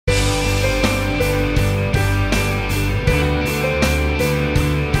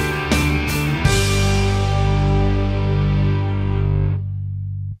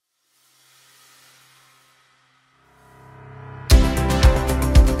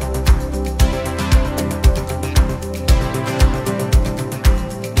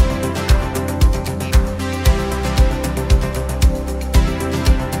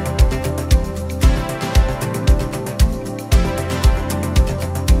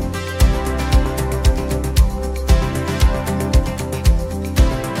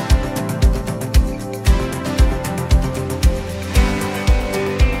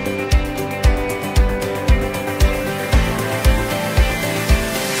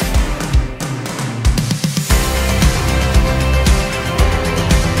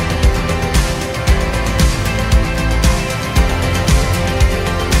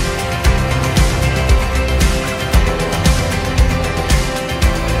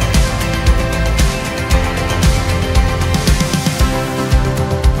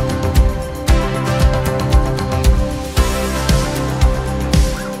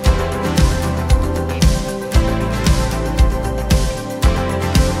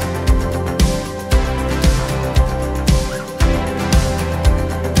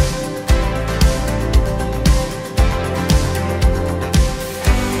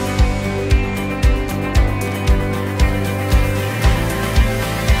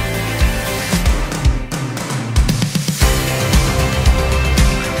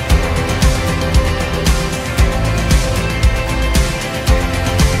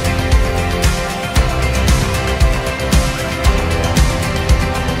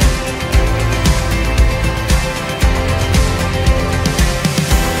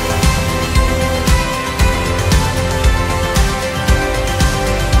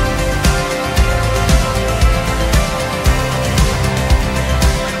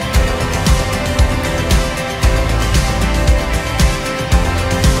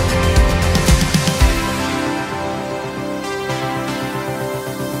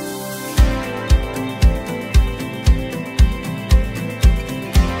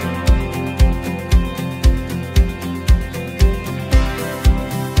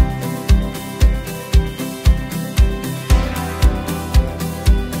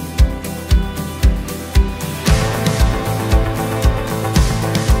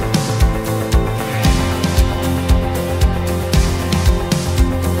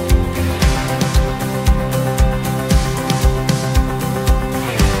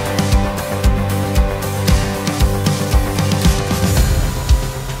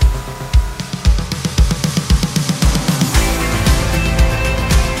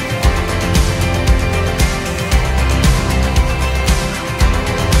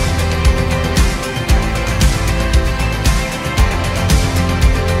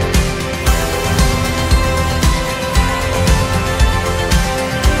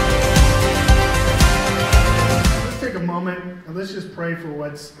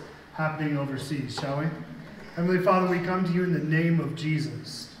what's happening overseas, shall we? Heavenly Father, we come to you in the name of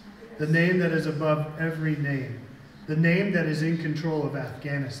Jesus, the name that is above every name, the name that is in control of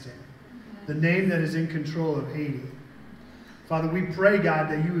Afghanistan, the name that is in control of Haiti. Father, we pray, God,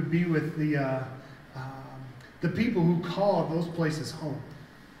 that you would be with the people who call those places home.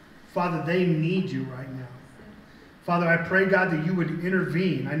 Father, they need you right now. Father, I pray, God, that you would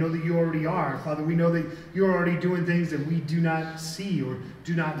intervene. I know that you already are. Father, we know that you're already doing things that we do not see or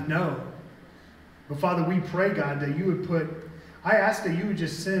do not know. But Father, we pray, God, that you would I ask that you would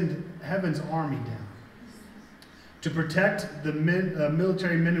just send heaven's army down to protect the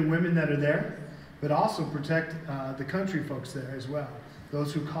military men and women that are there, but also protect the country folks there as well,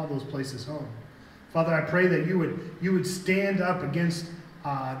 those who call those places home. Father, I pray that you would stand up against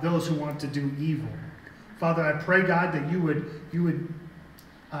those who want to do evil. Father, I pray, God, that you would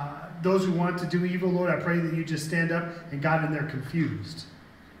those who want to do evil, Lord, I pray that you just stand up and, God, and they're confused.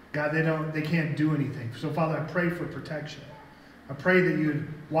 God, they can't do anything. So, Father, I pray for protection. I pray that you would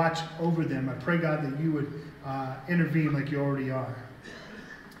watch over them. I pray, God, that you would intervene like you already are.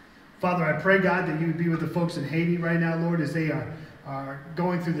 Father, I pray, God, that you would be with the folks in Haiti right now, Lord, as they are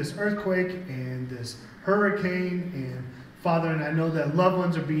going through this earthquake and this hurricane. And, Father, and I know that loved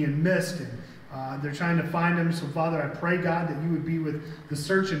ones are being missed and they're trying to find them. So, Father, I pray, God, that you would be with the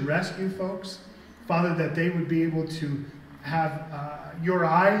search and rescue folks. Father, that they would be able to have your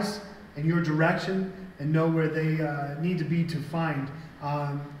eyes and your direction and know where they need to be to find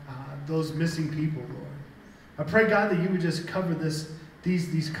those missing people, Lord. I pray, God, that you would just cover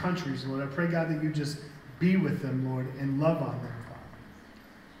these countries, Lord. I pray, God, that you just be with them, Lord, and love on them, Father.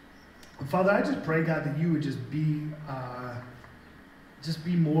 And Father, I just pray, God, that you would just be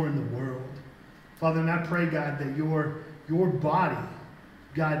more in the world. Father, and I pray, God, that your body,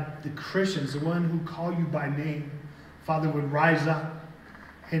 God, the Christians, the one who call you by name, Father, would rise up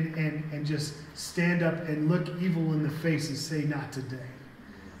and just stand up and look evil in the face and say, not today.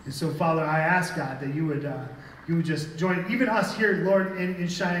 And so, Father, I ask, God, that you would just join, even us here, Lord, in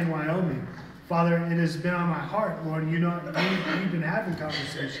Cheyenne, Wyoming. Father, it has been on my heart, Lord. You know, we've been having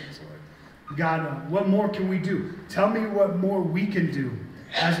conversations, Lord. God, what more can we do? Tell me what more we can do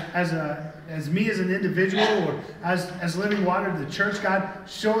as me as an individual or as Living Water, the church. God,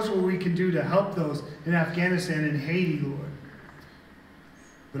 show us what we can do to help those in Afghanistan and Haiti, Lord.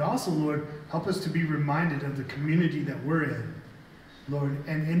 But also, Lord, help us to be reminded of the community that we're in, Lord,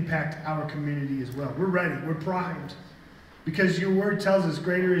 and impact our community as well. We're ready. We're primed. Because your word tells us,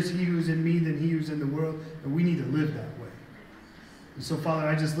 greater is he who's in me than he who's in the world, and we need to live that way. And so, Father,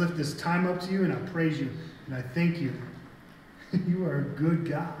 I just lift this time up to you, and I praise you, and I thank you. You are a good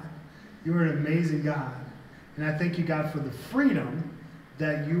God. You are an amazing God. And I thank you, God, for the freedom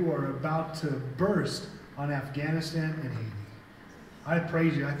that you are about to burst on Afghanistan and Haiti. I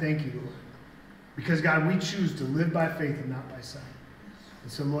praise you. I thank you, Lord. Because, God, we choose to live by faith and not by sight.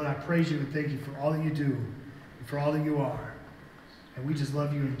 And so, Lord, I praise you and thank you for all that you do and for all that you are. And we just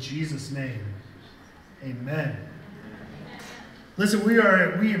love you in Jesus' name. Amen. Listen, we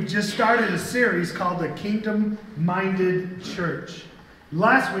have just started a series called The Kingdom-Minded Church.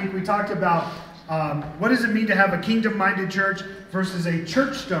 Last week, we talked about what does it mean to have a kingdom-minded church versus a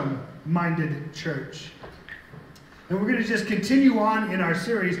churchdom-minded church. And we're going to just continue on in our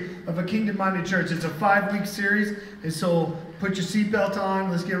series of a kingdom-minded church. It's a 5-week series, and so put your seatbelt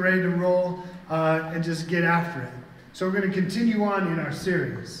on. Let's get ready to roll and just get after it. So we're going to continue on in our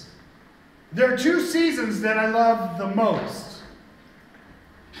series. There are 2 seasons that I love the most.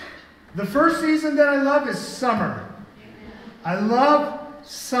 The first season that I love is summer. I love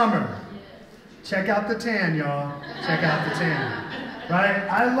summer. Check out the tan, y'all. Check out the tan. Right?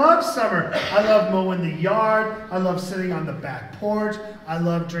 I love summer. I love mowing the yard. I love sitting on the back porch. I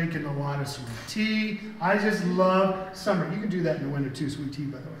love drinking a lot of sweet tea. I just love summer. You can do that in the winter too, sweet tea,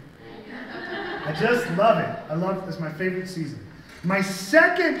 by the way. I just love it. It's my favorite season. My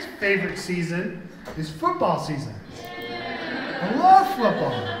second favorite season is football season. I love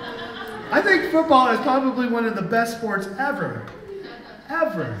football. I think football is probably one of the best sports ever.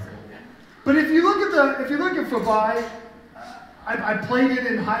 Ever. But if you look at football, I played it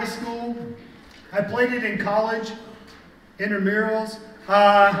in high school. I played it in college, intramurals.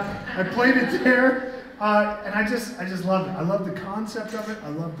 I played it there, and I just love it. I love the concept of it. I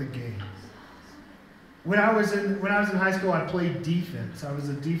love the game. When I was in high school, I played defense. I was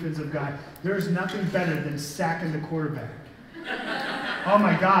a defensive guy. There's nothing better than sacking the quarterback. Oh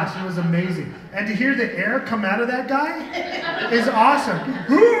my gosh, it was amazing. And to hear the air come out of that guy is awesome.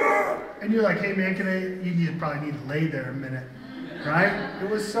 And you're like, hey man, you probably need to lay there a minute. right? It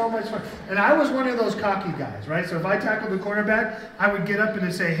was so much fun. And I was one of those cocky guys, right? So if I tackled the quarterback, I would get up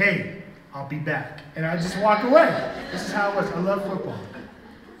and say, hey, I'll be back. And I'd just walk away. This is how it was. I love football.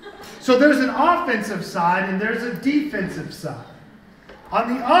 So there's an offensive side and there's a defensive side.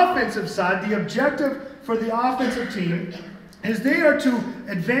 On the offensive side, the objective for the offensive team is they are to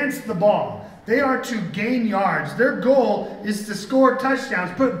advance the ball. They are to gain yards. Their goal is to score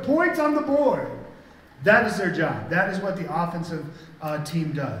touchdowns, put points on the board. That is their job. That is what the offensive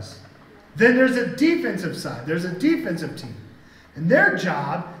team does. Then there's a defensive side. There's a defensive team. And their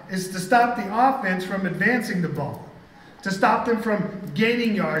job is to stop the offense from advancing the ball, to stop them from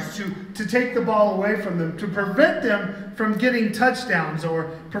gaining yards, to take the ball away from them, to prevent them from getting touchdowns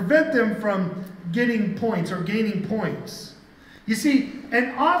or prevent them from getting points or gaining points. You see,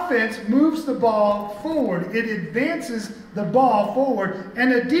 an offense moves the ball forward. It advances the ball forward.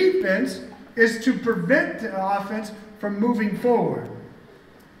 And a defense is to prevent the offense from moving forward.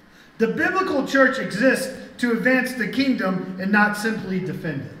 The biblical church exists to advance the kingdom and not simply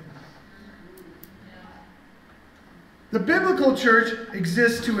defend it. The biblical church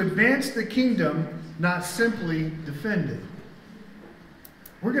exists to advance the kingdom, not simply defend it.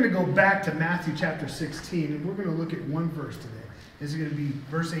 We're going to go back to Matthew chapter 16, and we're going to look at one verse today. This is going to be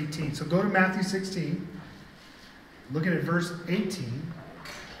verse 18. So go to Matthew 16, looking at verse 18.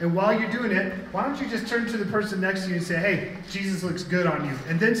 And while you're doing it, why don't you just turn to the person next to you and say, hey, Jesus looks good on you.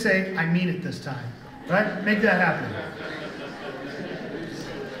 And then say, I mean it this time. Right? Make that happen.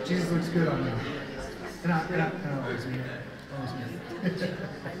 Jesus looks good on you. And I always mean it. Always mean it.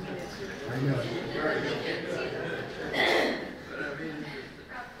 I know.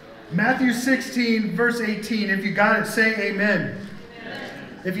 Matthew 16, verse 18. If you got it, say amen.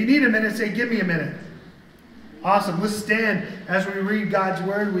 If you need a minute, say, give me a minute. Awesome. Let's stand as we read God's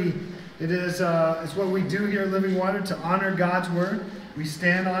word. It's what we do here at Living Water to honor God's word. We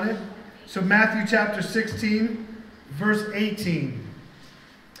stand on it. So Matthew chapter 16, verse 18.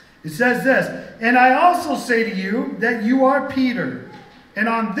 It says this, and I also say to you that you are Peter, and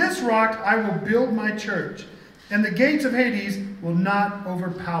on this rock I will build my church, and the gates of Hades will not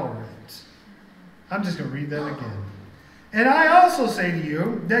overpower it. I'm just going to read that again. And I also say to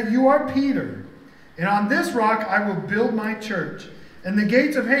you that you are Peter, and on this rock I will build my church, and the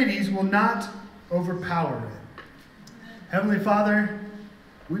gates of Hades will not overpower it. Heavenly Father,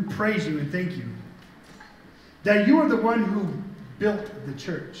 we praise you and thank you that you are the one who built the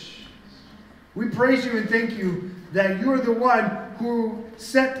church. We praise you and thank you that you are the one who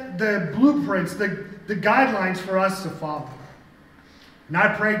set the blueprints, the guidelines for us to follow. And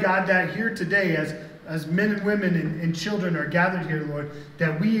I pray, God, that here today, as men and women and children are gathered here, Lord,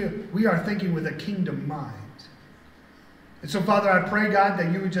 that we are thinking with a kingdom mind. And so, Father, I pray, God,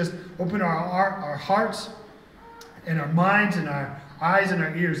 that you would just open our hearts and our minds and our eyes and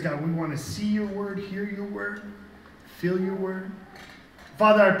our ears. God, we want to see your word, hear your word, feel your word.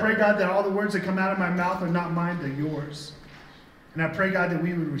 Father, I pray, God, that all the words that come out of my mouth are not mine, they're yours. And I pray, God, that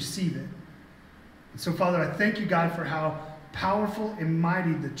we would receive it. And so, Father, I thank you, God, for how powerful and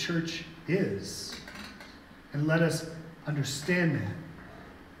mighty the church is. And let us understand that.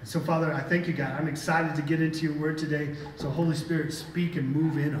 And so, Father, I thank you, God. I'm excited to get into your word today. So, Holy Spirit, speak and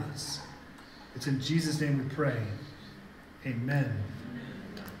move in us. It's in Jesus' name we pray. Amen.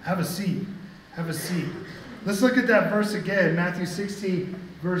 Have a seat. Have a seat. Let's look at that verse again. Matthew 16,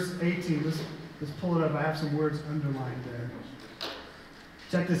 verse 18. Let's pull it up. I have some words underlined there.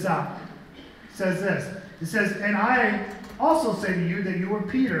 Check this out. It says this. It says, and I also say to you that you are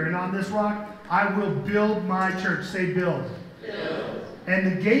Peter, and on this rock I will build my church. Say build. Build. And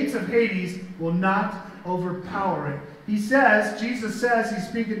the gates of Hades will not overpower it. He says, Jesus says, he's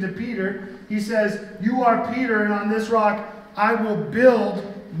speaking to Peter, he says, you are Peter, and on this rock I will build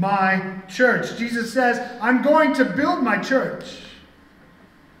my church. Jesus says, I'm going to build my church.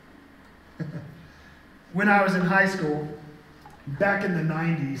 When I was in high school, back in the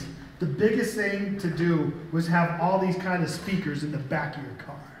 90s, the biggest thing to do was have all these kind of speakers in the back of your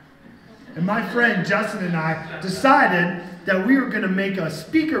car. And my friend Justin and I decided that we were going to make a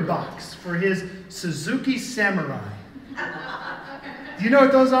speaker box for his Suzuki Samurai. Do you know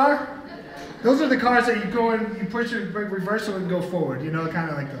what those are? Those are the cars that you go in, you push your reversal and go forward, you know, kind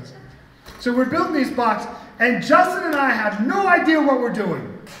of like those. So we're building these boxes, and Justin and I have no idea what we're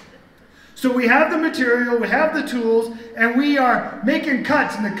doing. So we have the material, we have the tools, and we are making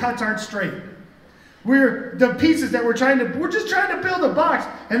cuts, and the cuts aren't straight. The pieces that we're just trying to build a box,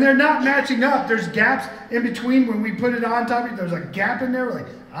 and they're not matching up. There's gaps in between when we put it on top of it. There's a gap in there. We're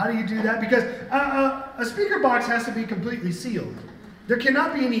like, how do you do that? Because a speaker box has to be completely sealed. There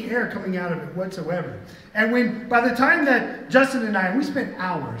cannot be any air coming out of it whatsoever. And by the time that Justin and we spent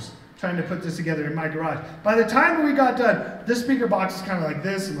hours trying to put this together in my garage. By the time we got done, this speaker box is kind of like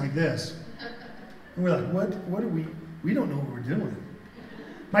this and like this. And we're like, what are we don't know what we're doing.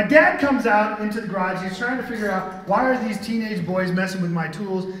 My dad comes out into the garage. He's trying to figure out, why are these teenage boys messing with my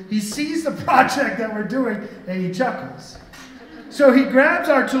tools? He sees the project that we're doing, and he chuckles. So he grabs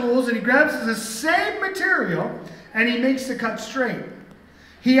our tools, and he grabs the same material, and he makes the cut straight.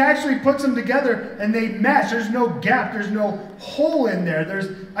 He actually puts them together, and they match. There's no gap. There's no hole in there.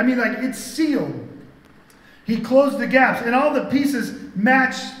 It's sealed. He closed the gaps, and all the pieces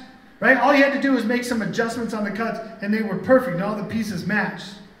matched, right? All he had to do was make some adjustments on the cuts, and they were perfect, and all the pieces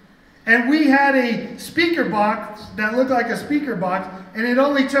matched. And we had a speaker box that looked like a speaker box, and it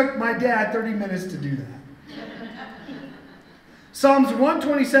only took my dad 30 minutes to do that. Psalms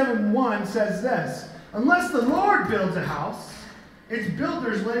 127:1 says this, "Unless the Lord builds a house, its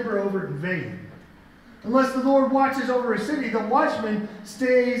builders labor over it in vain. Unless the Lord watches over a city, the watchman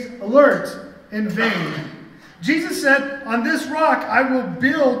stays alert in vain." Jesus said, "On this rock I will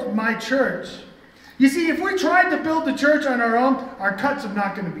build my church." You see, if we tried to build the church on our own, our cuts are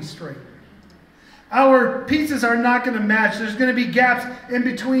not going to be straight. Our pieces are not going to match. There's going to be gaps in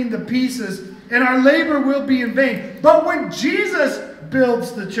between the pieces, and our labor will be in vain. But when Jesus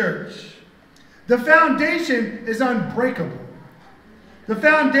builds the church, the foundation is unbreakable. The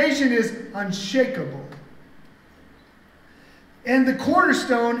foundation is unshakable. And the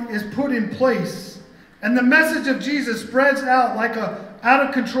cornerstone is put in place. And the message of Jesus spreads out like a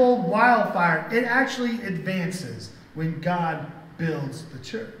out-of-control wildfire. It actually advances when God builds the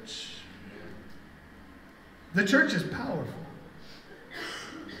church. The church is powerful.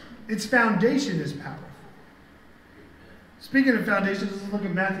 Its foundation is powerful. Speaking of foundations, let's look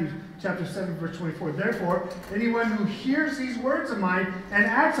at Matthew chapter 7, verse 24. "Therefore, anyone who hears these words of mine and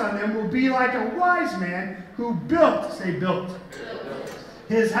acts on them will be like a wise man who built," say built,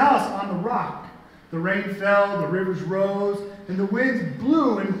 "his house on the rock. The rain fell, the rivers rose, and the winds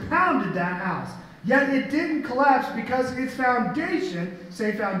blew and pounded that house. Yet it didn't collapse because its foundation,"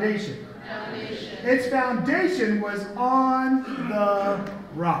 say foundation. Foundation. "Its foundation was on the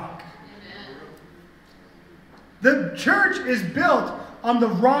rock." The church is built on the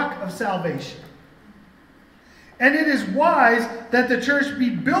rock of salvation. And it is wise that the church be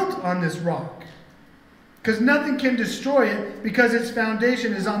built on this rock, because nothing can destroy it because its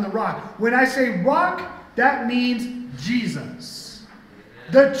foundation is on the rock. When I say rock, that means Jesus.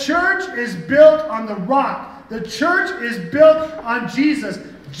 The church is built on the rock. The church is built on Jesus.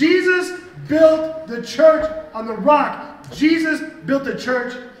 Jesus built the church on the rock. Jesus built the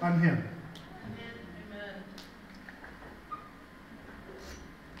church on him.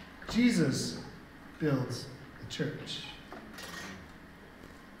 Jesus builds the church.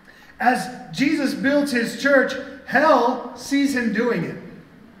 As Jesus builds his church, hell sees him doing it.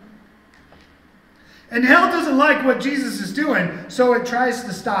 And hell doesn't like what Jesus is doing, so it tries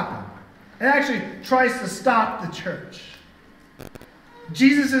to stop him. It actually tries to stop the church.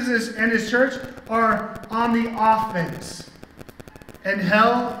 Jesus and his church are on the offense, and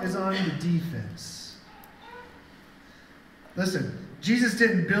hell is on the defense. Listen, Jesus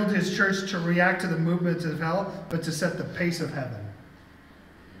didn't build his church to react to the movements of hell, but to set the pace of heaven.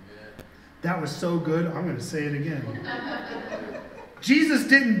 That was so good, I'm going to say it again. Jesus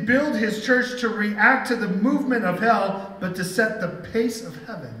didn't build his church to react to the movement of hell, but to set the pace of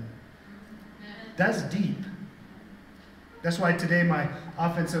heaven. That's deep. That's why today my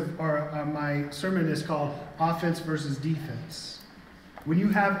my sermon is called Offense versus Defense. When you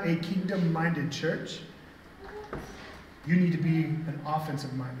have a kingdom-minded church, you need to be an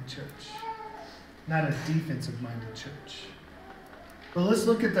offensive-minded church, not a defensive-minded church. But let's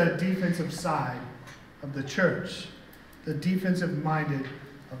look at the defensive side of the church, the defensive-minded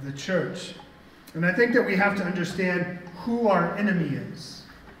of the church. And I think that we have to understand who our enemy is.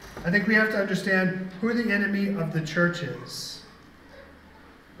 I think we have to understand who the enemy of the church is.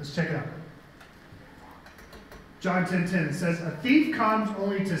 Let's check it out. John 10:10, it says, "A thief comes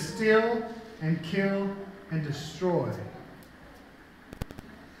only to steal and kill and destroy."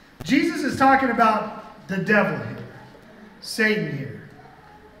 Jesus is talking about the devil here, Satan here.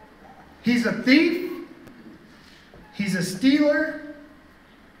 He's a thief, he's a stealer,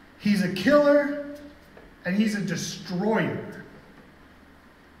 he's a killer, and he's a destroyer.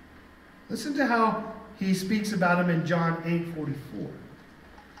 Listen to how he speaks about him in John 8:44.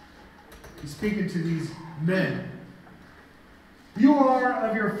 He's speaking to these men. "You are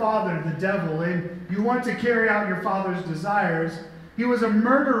of your father, the devil, and you want to carry out your father's desires. He was a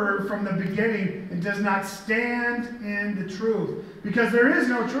murderer from the beginning and does not stand in the truth, because there is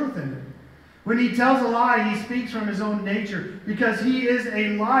no truth in him. When he tells a lie, he speaks from his own nature, because he is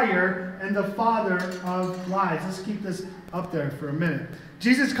a liar and the father of lies. Let's keep this up there for a minute.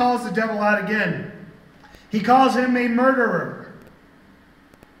 Jesus calls the devil out again. He calls him a murderer.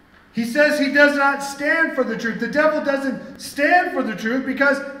 He says he does not stand for the truth. The devil doesn't stand for the truth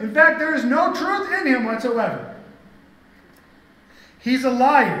because, in fact, there is no truth in him whatsoever. He's a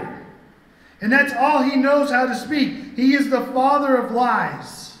liar. And that's all he knows how to speak. He is the father of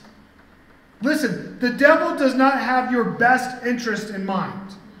lies. Listen, the devil does not have your best interest in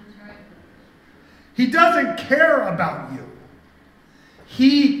mind. He doesn't care about you.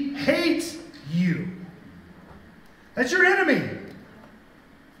 He hates you. That's your enemy.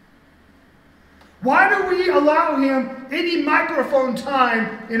 Why do we allow him any microphone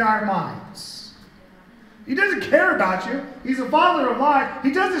time in our minds? He doesn't care about you. He's a father of lies.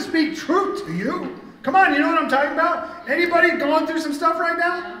 He doesn't speak truth to you. Come on, you know what I'm talking about? Anybody going through some stuff right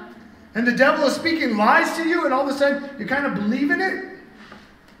now? And the devil is speaking lies to you, and all of a sudden you kind of believe in it?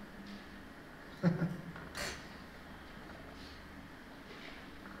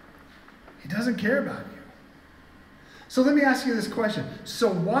 He doesn't care about you. So let me ask you this question.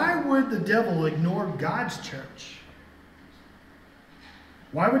 So why would the devil ignore God's church?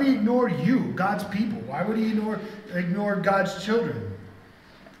 Why would he ignore you, God's people? Why would he ignore God's children?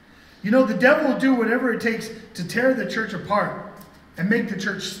 You know, the devil will do whatever it takes to tear the church apart and make the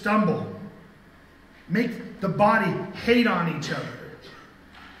church stumble. Make the body hate on each other.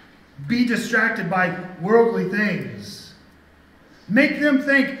 Be distracted by worldly things. Make them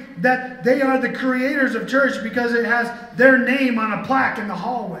think that they are the creators of church because it has their name on a plaque in the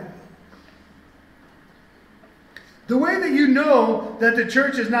hallway. The way that you know that the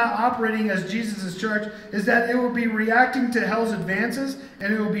church is not operating as Jesus' church is that it will be reacting to hell's advances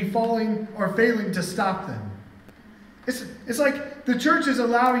and it will be falling or failing to stop them. It's like the church is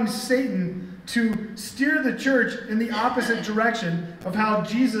allowing Satan to steer the church in the opposite direction of how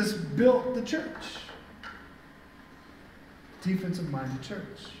Jesus built the church. Defensive-minded church.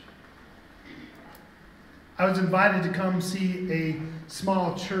 I was invited to come see a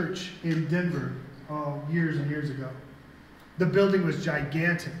small church in Denver years and years ago. The building was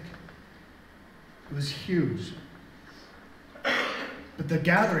gigantic. It was huge. But the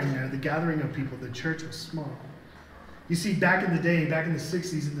gathering there, the gathering of people, the church was small. You see, back in the day, back in the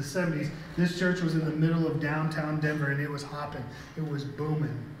 60s and the 70s, this church was in the middle of downtown Denver, and it was hopping. It was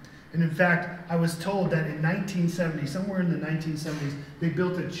booming. And in fact, I was told that in 1970, somewhere in the 1970s, they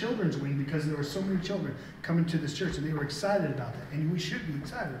built a children's wing because there were so many children coming to this church, and they were excited about that. And we should be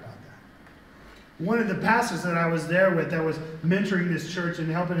excited about that. One of the pastors that I was there with that was mentoring this church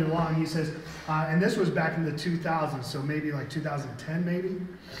and helping it along, he says, and this was back in the 2000s, so maybe like 2010 maybe.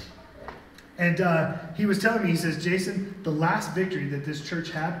 And he was telling me, he says, Jason, the last victory that this church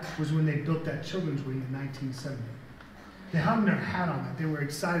had was when they built that children's wing in 1970. They hung their hat on it. They were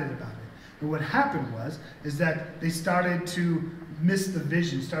excited about it. And what happened is that they started to miss the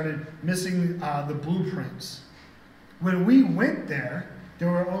vision, started missing the blueprints. When we went there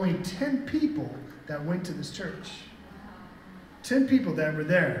were only 10 people that went to this church. 10 people that were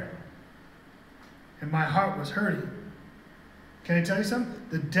there. And my heart was hurting. Can I tell you something?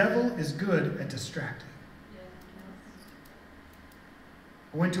 The devil is good at distracting.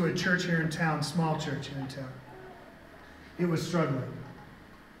 I went to a church here in town, small church here in town. It was struggling.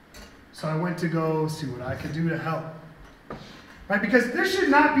 So I went to go see what I could do to help. Right? Because there should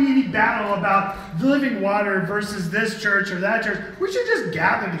not be any battle about living water versus this church or that church. We should just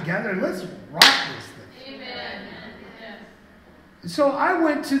gather together and let's rock this thing. Amen. Yes. So I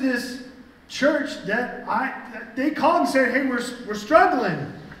went to this church that they called and said, hey, we're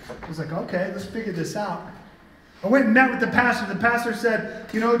struggling. I was like, okay, let's figure this out. I went and met with the pastor. The pastor said,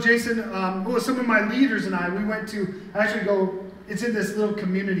 you know, Jason, some of my leaders and I, we went to actually go, it's in this little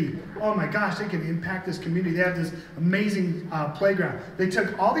community. Oh my gosh, they can impact this community. They have this amazing playground. They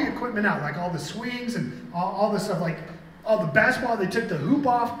took all the equipment out, like all the swings and all the stuff, like all the basketball. They took the hoop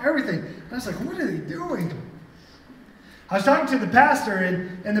off, everything. And I was like, what are they doing? I was talking to the pastor,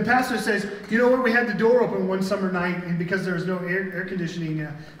 and the pastor says, you know what, we had the door open one summer night, and because there was no air conditioning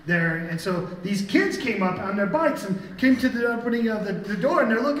there, and so these kids came up on their bikes and came to the opening of the door, and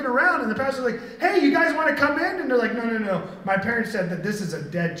they're looking around, and the pastor's like, hey, you guys want to come in? And they're like, no. My parents said that this is a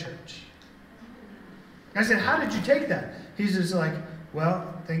dead church. I said, how did you take that? He's just like,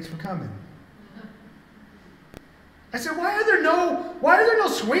 well, thanks for coming. I said, why are there no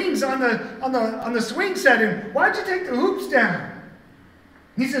swings on the swing set? And why'd you take the hoops down?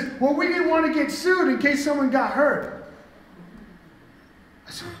 He says, well, we didn't want to get sued in case someone got hurt.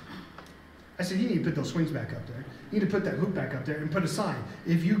 I said, you need to put those swings back up there. You need to put that hoop back up there and put a sign.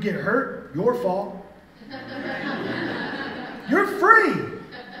 If you get hurt, your fault. You're free.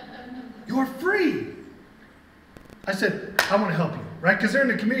 You're free. I said, I want to help you, right? Because they're in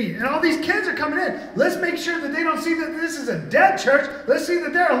the community. And all these kids are coming in. Let's make sure that they don't see that this is a dead church. Let's see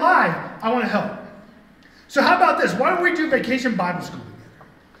that they're alive. I want to help. So how about this? Why don't we do Vacation Bible School together?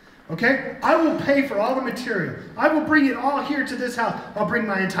 Okay? I will pay for all the material. I will bring it all here to this house. I'll bring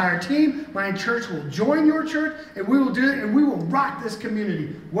my entire team. My church will join your church, and we will do it, and we will rock this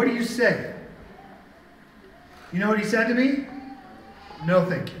community. What do you say? You know what he said to me? No,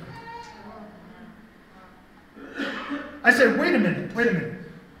 thank you. I said, wait a minute.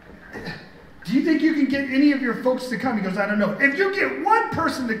 Do you think you can get any of your folks to come? He goes, I don't know. If you get one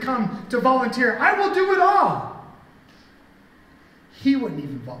person to come to volunteer, I will do it all. He wouldn't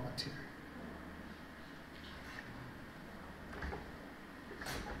even volunteer.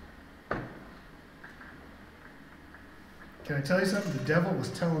 Can I tell you something? The devil was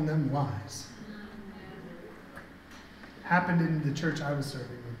telling them lies. Happened in the church I was serving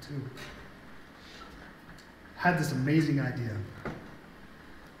with too. Had this amazing idea.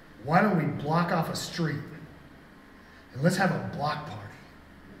 Why don't we block off a street and let's have a block party?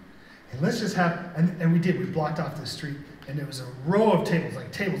 And let's just have, and we did, we blocked off the street, and there was a row of tables, a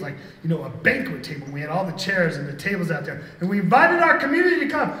banquet table. We had all the chairs and the tables out there, and we invited our community to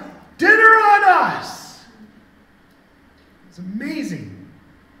come. Dinner on us! It's amazing.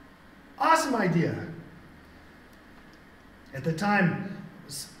 Awesome idea. At the time,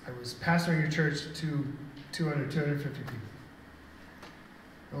 I was pastoring a church to 250 people.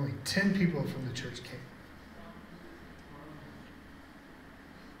 Only 10 people from the church came.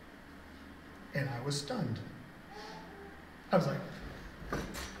 And I was stunned. I was like,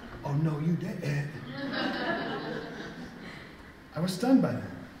 oh no, you didn't. I was stunned by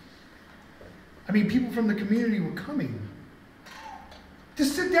that. I mean, people from the community were coming. To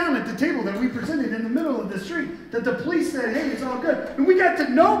sit down at the table that we presented in the middle of the street, that the police said, hey, it's all good. And we got to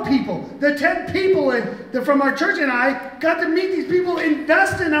know people. The 10 people from our church and I got to meet these people,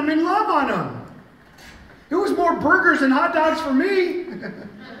 invest in them, and love on them. It was more burgers and hot dogs for me.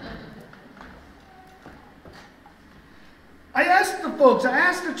 I asked the folks, I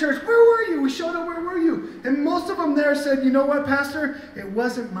asked the church, where were you? We showed up, where were you? And most of them there said, you know what, Pastor? It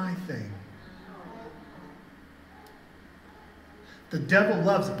wasn't my thing. The devil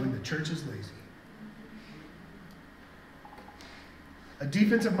loves it when the church is lazy. A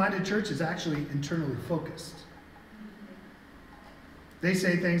defensive-minded church is actually internally focused. They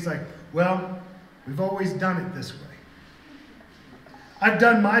say things like, well, we've always done it this way. I've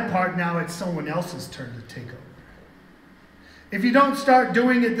done my part, now it's someone else's turn to take over. If you don't start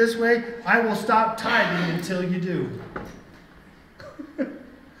doing it this way, I will stop tithing until you do.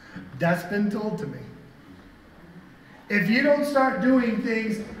 That's been told to me. If you don't start doing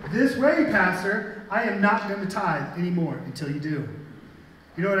things this way, Pastor, I am not going to tithe anymore until you do.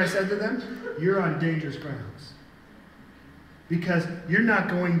 You know what I said to them? You're on dangerous grounds. Because you're not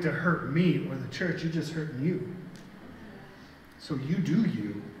going to hurt me or the church, you're just hurting you. So you do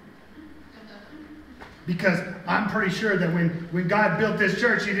you. Because I'm pretty sure that when God built this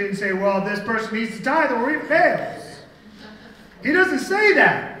church, he didn't say, well, this person needs to tithe or it fails. He doesn't say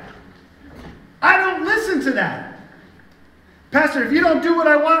that. I don't listen to that. Pastor, if you don't do what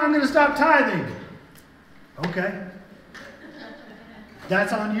I want, I'm going to stop tithing. Okay.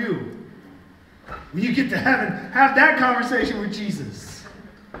 That's on you. When you get to heaven, have that conversation with Jesus.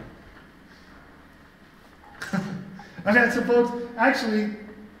 I've had some folks, actually,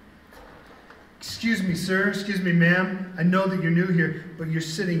 excuse me, sir, excuse me, ma'am, I know that you're new here, but you're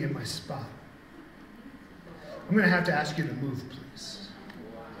sitting in my spot. I'm going to have to ask you to move, please.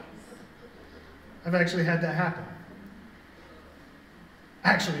 I've actually had that happen. I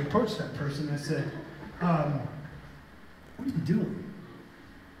actually approached that person and I said, what are you doing?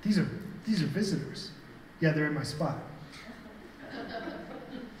 These are visitors. Yeah, they're in my spot.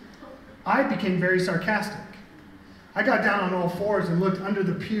 I became very sarcastic. I got down on all fours and looked under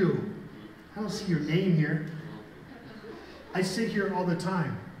the pew. I don't see your name here. I sit here all the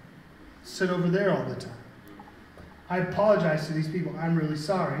time. Sit over there all the time. I apologize to these people. I'm really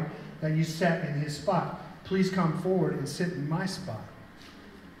sorry that you sat in his spot. Please come forward and sit in my spot.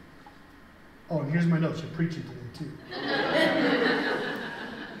 Oh, and here's my notes. You're preaching today, too.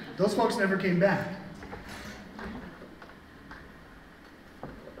 Those folks never came back.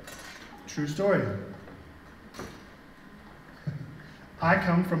 True story. I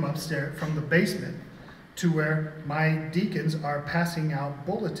come from upstairs, from the basement, to where my deacons are passing out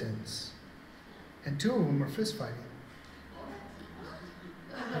bulletins. And 2 of them are fist fighting.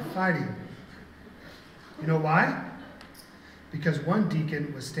 They're fighting. You know why? Because one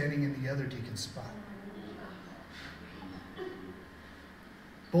deacon was standing in the other deacon's spot.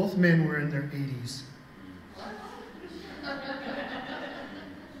 Both men were in their 80s.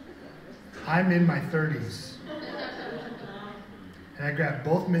 I'm in my 30s. And I grabbed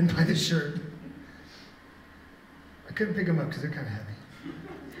both men by the shirt. I couldn't pick them up because they're kind of heavy.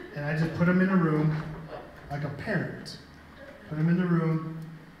 And I just put them in a room like a parent. Put them in the room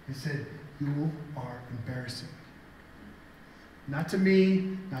and said, "You are embarrassing. Not to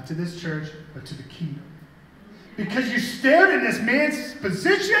me, not to this church, but to the kingdom. Because you stared in this man's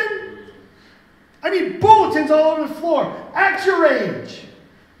position? I mean, bulletins all over the floor. At your age.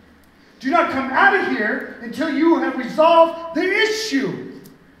 Do not come out of here until you have resolved the issue."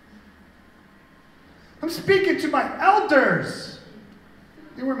 I'm speaking to my elders.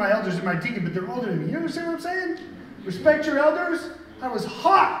 They weren't my elders, they're my deacon, but they're older than me. You understand what I'm saying? Respect your elders. I was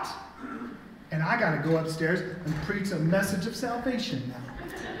hot. And I got to go upstairs and preach a message of salvation now.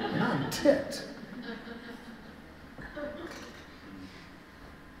 And I'm ticked.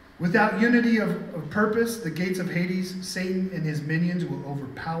 Without unity of purpose, the gates of Hades, Satan and his minions will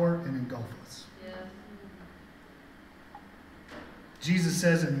overpower and engulf us. Yeah. Jesus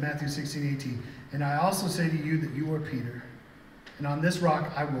says in Matthew 16:18, "And I also say to you that you are Peter, and on this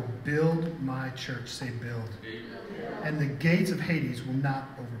rock I will build my church." Say build. "And the gates of Hades will not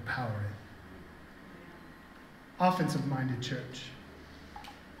overpower it." Offensive-minded church.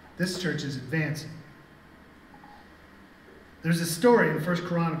 This church is advancing. There's a story in 1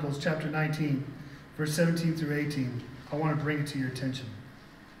 Chronicles chapter 19, verse 17 through 18. I want to bring it to your attention.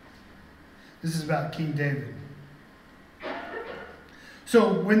 This is about King David.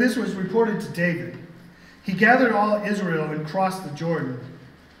 So when this was reported to David, he gathered all Israel and crossed the Jordan.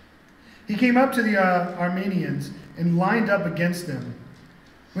 He came up to the Arameans and lined up against them.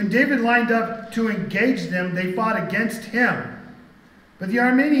 When David lined up to engage them, they fought against him. But the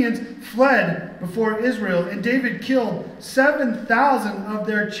Arameans fled before Israel, and David killed 7,000 of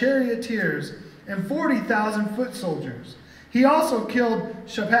their charioteers and 40,000 foot soldiers. He also killed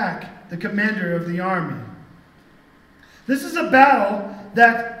Shaphat, the commander of the army. This is a battle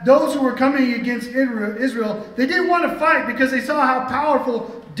that those who were coming against Israel, they didn't want to fight because they saw how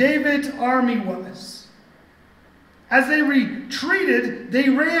powerful David's army was. As they retreated, they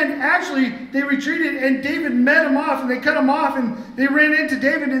retreated and David met them off and they cut them off and they ran into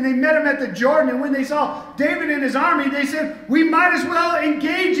David and they met him at the Jordan. And when they saw David and his army, they said, "We might as well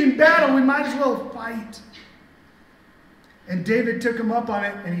engage in battle. We might as well fight." And David took him up on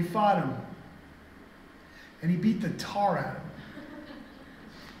it and he fought him. And he beat the tar out of him.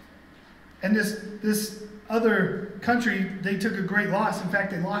 And this other country, they took a great loss. In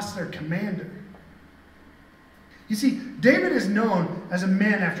fact, they lost their commander. You see, David is known as a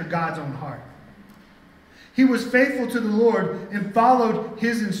man after God's own heart. He was faithful to the Lord and followed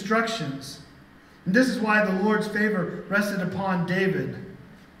his instructions. And this is why the Lord's favor rested upon David.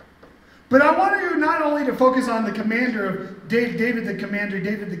 But I want you not only to focus on the commander of David the commander,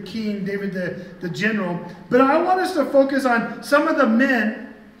 David the king, David the general, but I want us to focus on some of the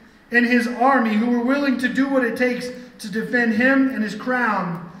men in his army who were willing to do what it takes to defend him and his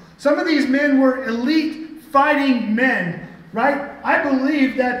crown. Some of these men were elite fighting men, right? I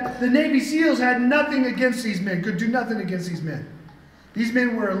believe that the Navy SEALs had nothing against these men, could do nothing against these men. These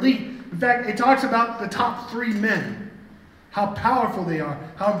men were elite. In fact, it talks about the top 3 men, how powerful they are,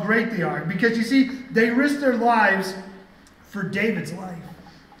 how great they are. Because you see, they risked their lives for David's life.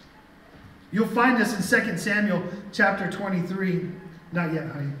 You'll find this in 2 Samuel chapter 23. Not yet,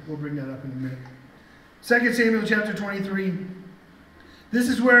 honey. We'll bring that up in a minute. 2 Samuel chapter 23. This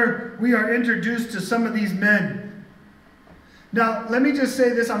is where we are introduced to some of these men. Now, let me just say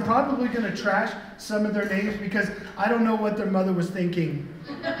this. I'm probably going to trash some of their names because I don't know what their mother was thinking.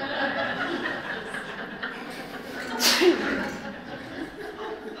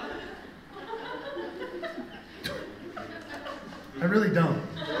 I really don't.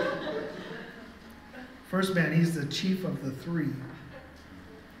 First man, he's the chief of the 3.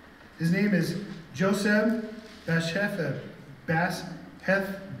 His name is Joseph Bashethbeth.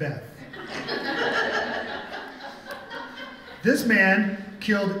 This man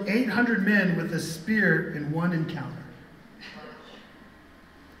killed 800 men with a spear in one encounter.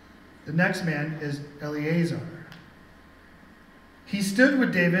 The next man is Eleazar. He stood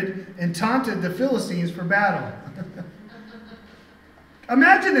with David and taunted the Philistines for battle.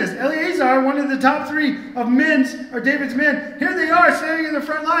 Imagine this. Eleazar, one of the top 3 of David's men. Here they are standing in the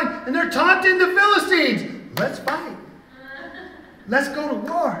front line and they're taunting the Philistines. Let's fight. Let's go to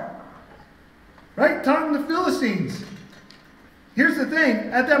war. Right? Taunting the Philistines. Here's the thing.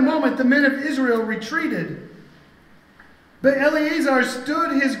 At that moment, the men of Israel retreated. But Eleazar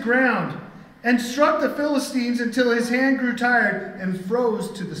stood his ground and struck the Philistines until his hand grew tired and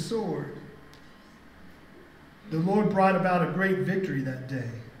froze to the sword. The Lord brought about a great victory that day.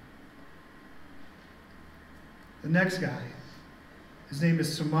 The next guy, his name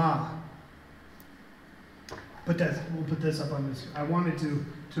is Shammah. We'll put this up on this. I wanted to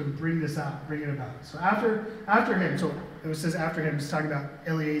bring it about. So after him, so it says after him, it's talking about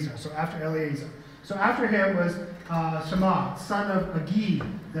Eleazar. So after Eleazar. So after him was Shammah, son of Agee,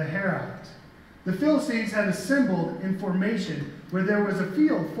 the Herite. The Philistines had assembled in formation where there was a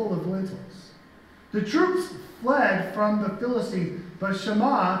field full of lentils. The troops fled from the Philistines, but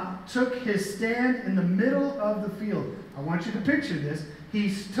Shammah took his stand in the middle of the field. I want you to picture this.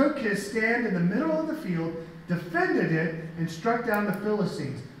 He took his stand in the middle of the field, defended it, and struck down the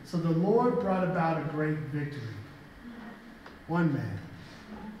Philistines. So the Lord brought about a great victory. One man.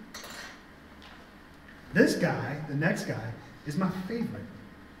 This guy, the next guy, is my favorite.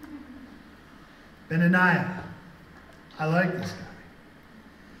 Benaniah. I like this guy.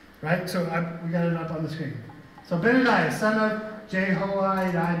 Right? So we got it up on the screen. So Benaniah, son of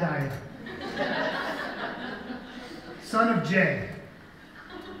Jehoiada, son of Jay,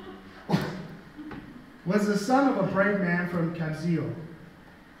 was the son of a brave man from Kabzeel,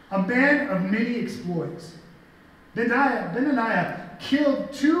 a man of many exploits. Benaniah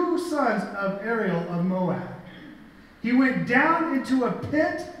killed 2 sons of Ariel of Moab. He went down into a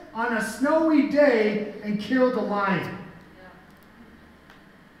pit on a snowy day and killed a lion.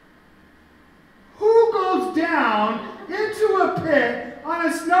 Who goes down into a pit on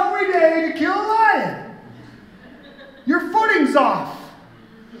a snowy day to kill a lion? Your footing's off.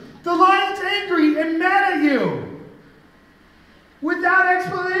 The lion's angry and mad at you. Without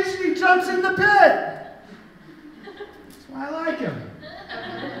explanation, he jumps in the pit. That's why I like him.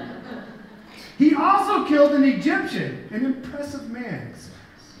 He also killed an Egyptian, an impressive man, it says.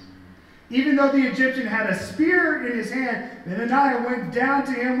 Even though the Egyptian had a spear in his hand, Benaniah went down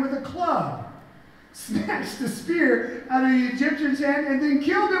to him with a club, snatched the spear out of the Egyptian's hand, and then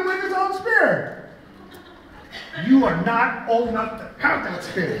killed him with his own spear. You are not old enough to have that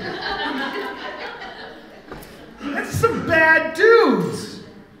spear. That's some bad dudes.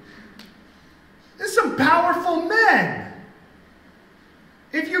 There's some powerful men.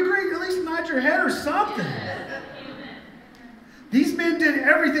 If you agree, at least nod your head or something. These men did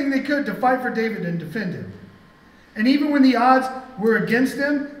everything they could to fight for David and defend him. And even when the odds were against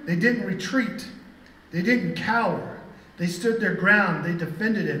them, they didn't retreat. They didn't cower. They stood their ground. They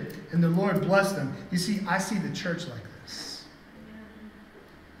defended it. And the Lord blessed them. You see, I see the church like this.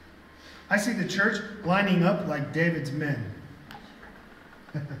 I see the church lining up like David's men.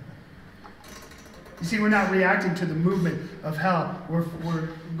 You see, we're not reacting to the movement of hell. We're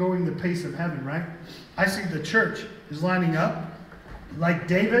going the pace of heaven, right? I see the church is lining up like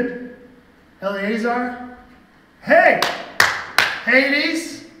David, Eleazar. Hey,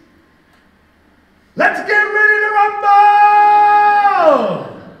 Hades, let's get ready to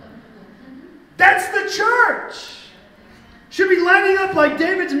rumble! That's the church. Should be lining up like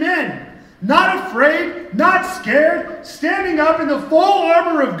David's men. Not afraid, not scared, standing up in the full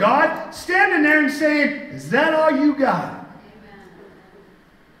armor of God, standing there and saying, is that all you got? Amen.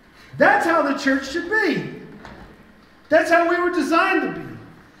 That's how the church should be. That's how we were designed to be.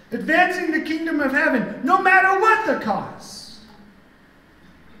 Advancing the kingdom of heaven, no matter what the cost.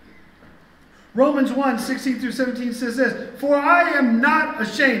 Romans 1, 16 through 17 says this, for I am not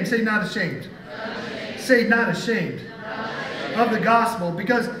ashamed. Say not ashamed. Not ashamed. Say not ashamed. Of the gospel,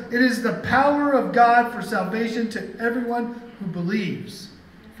 because it is the power of God for salvation to everyone who believes,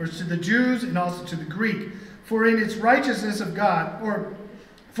 first to the Jews and also to the Greek. For in its righteousness of God,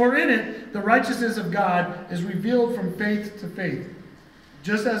 for in it the righteousness of God is revealed from faith to faith.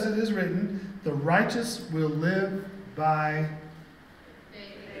 Just as it is written, the righteous will live by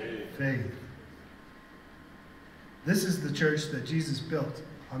faith. This is the church that Jesus built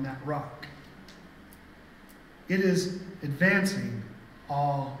on that rock. It is advancing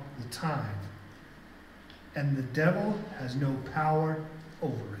all the time. And the devil has no power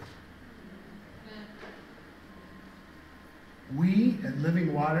over it. We at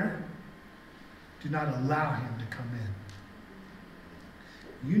Living Water do not allow him to come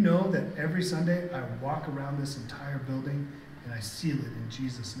in. You know that every Sunday I walk around this entire building and I seal it in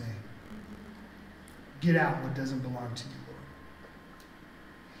Jesus' name. Get out what doesn't belong to you, Lord.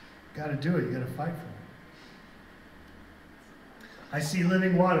 Got to do it. You got to fight for it. I see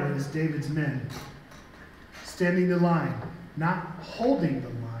Living Water as David's men, standing the line, not holding the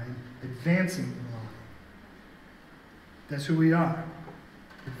line, advancing the line. That's who we are.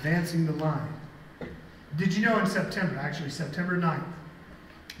 Advancing the line. Did you know in September, actually September 9th,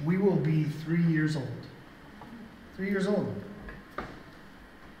 we will be 3 years old. 3 years old.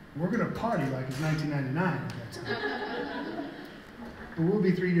 We're going to party like it's 1999 at that time. But we'll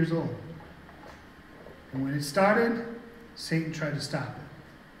be 3 years old. And when it started, Satan tried to stop it.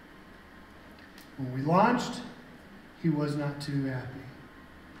 When we launched, he was not too happy.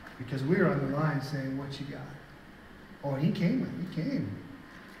 Because we were on the line saying, what you got? Oh, he came. He came.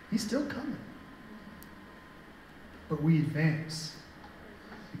 He's still coming. But we advance.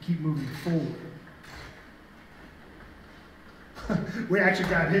 We keep moving forward. We actually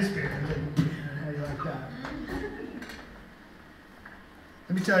got his spirit. How do you like that?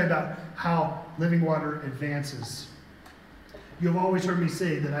 Let me tell you about how Living Water advances. You've always heard me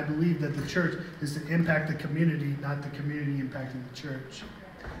say that I believe that the church is to impact the community, not the community impacting the church.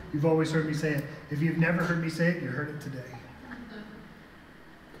 You've always heard me say it. If you've never heard me say it, you heard it today.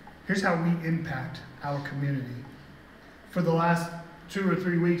 Here's how we impact our community. For the last 2 or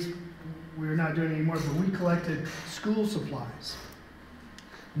 3 weeks, we're not doing it anymore, but we collected school supplies.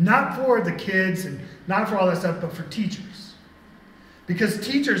 Not for the kids and not for all that stuff, but for teachers. Because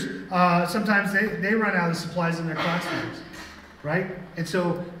teachers, sometimes they run out of supplies in their classrooms, right? And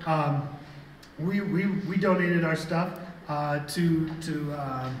so we donated our stuff to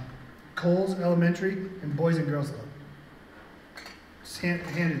Coles Elementary and Boys and Girls Club. Just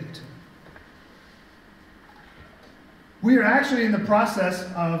handed it to them. We are actually in the process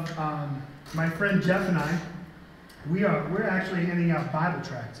of, my friend Jeff and I, we're actually handing out Bible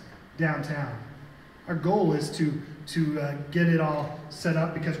tracts downtown. Our goal is to get it all set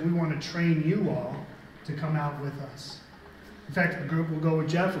up because we want to train you all to come out with us. In fact, a group will go with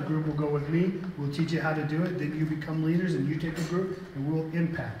Jeff, a group will go with me. We'll teach you how to do it. Then you become leaders and you take a group and we'll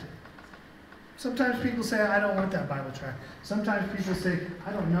impact it. Sometimes people say, I don't want that Bible tract. Sometimes people say,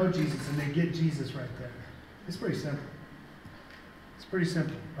 I don't know Jesus, and they get Jesus right there. It's pretty simple. It's pretty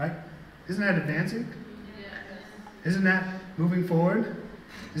simple, right? Isn't that advancing? Isn't that moving forward?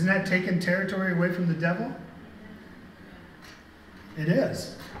 Isn't that taking territory away from the devil? It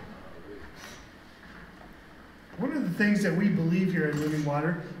is. One of the things that we believe here at Living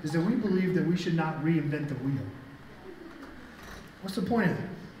Water is that we believe that we should not reinvent the wheel. What's the point of that?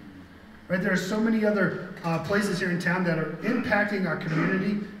 Right? There are so many other places here in town that are impacting our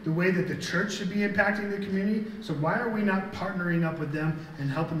community the way that the church should be impacting the community. So why are we not partnering up with them and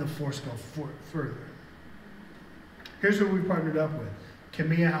helping the force go further? Here's what we partnered up with.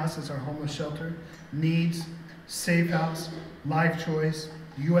 Camilla House is our homeless shelter. Needs, Safe House, Life Choice,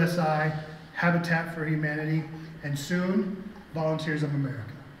 USI, Habitat for Humanity, and soon, Volunteers of America.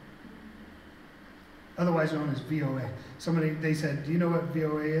 Otherwise known as VOA. They said, do you know what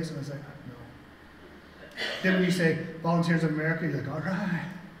VOA is? And I was like, no. Then when you say Volunteers of America, you're like, all right.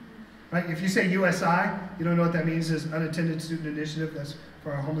 Right? If you say USI, you don't know what that means. It's Unattended Student Initiative. That's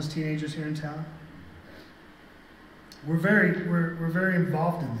for our homeless teenagers here in town. We're very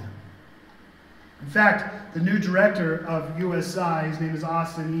involved in them. In fact, the new director of USI, his name is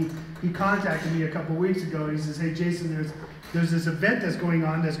Austin, he contacted me a couple weeks ago. He says, hey, Jason, there's this event that's going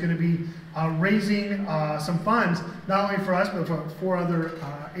on that's going to be raising some funds, not only for us, but for 4 other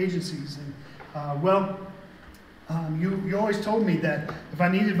agencies. And you always told me that if I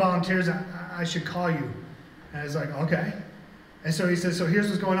needed volunteers, I should call you. And I was like, okay. And so he says, so here's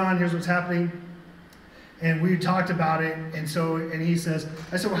what's going on, here's what's happening. And we talked about it, and he says,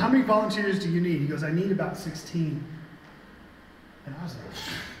 I said, well, how many volunteers do you need? He goes, I need about 16. And I was like,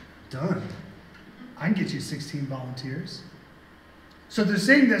 done. I can get you 16 volunteers. So the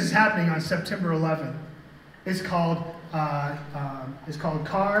thing that is happening on September 11th is called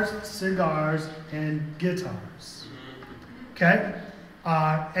Cars, Cigars, and Guitars. Okay?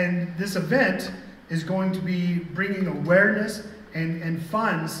 And this event is going to be bringing awareness and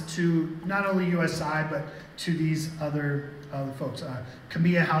funds to not only USI, but to these other folks.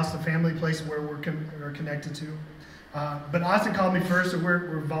 Camilla House, the family place where we're connected to. But Austin called me first, so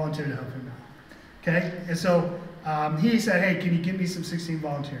we're volunteering to help him out. Okay? And so he said, hey, can you give me some 16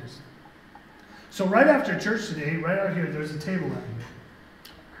 volunteers? So right after church today, right out here, there's a table out here.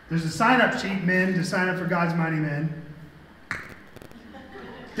 There's a sign-up sheet, men, to sign up for God's Mighty Men.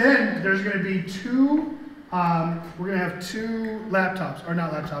 Then there's going to be we're going to have 2 laptops, or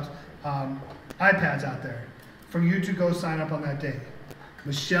not laptops, iPads out there for you to go sign up on that day.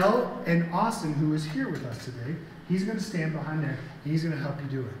 Michelle and Austin, who is here with us today, he's going to stand behind there, and he's going to help you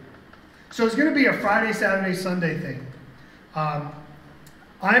do it. So it's going to be a Friday, Saturday, Sunday thing.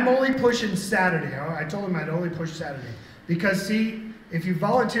 I'm only pushing Saturday. I told him I'd only push Saturday. Because, see, if you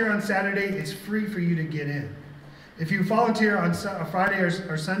volunteer on Saturday, it's free for you to get in. If you volunteer on Friday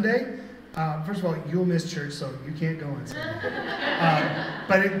or Sunday, first of all, you'll miss church, so you can't go on Sunday.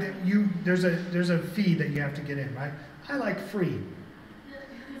 But there's a fee that you have to get in, right? I like free.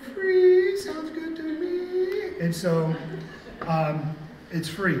 Free sounds good to me. And so it's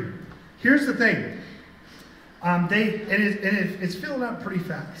free. Here's the thing. It's filling up pretty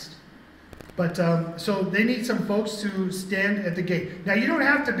fast. But so they need some folks to stand at the gate. Now, you don't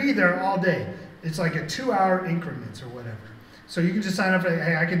have to be there all day. It's like a 2-hour increments or whatever. So you can just sign up for,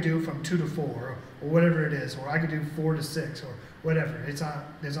 hey, I can do from 2 to 4 or whatever it is, or I can do 4 to 6 or whatever. It's on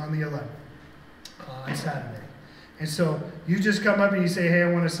the 11th on Saturday. And so you just come up and you say, hey,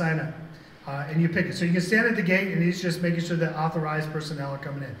 I want to sign up. And you pick it. So you can stand at the gate, and he's just making sure that authorized personnel are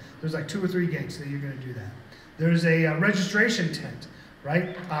coming in. There's like 2 or 3 gates that you're going to do that. There's a registration tent,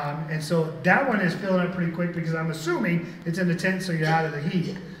 right? And so that one is filling up pretty quick because I'm assuming it's in the tent so you're out of the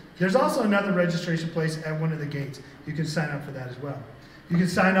heat. There's also another registration place at one of the gates. You can sign up for that as well. You can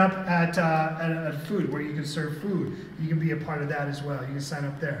sign up at food, where you can serve food. You can be a part of that as well. You can sign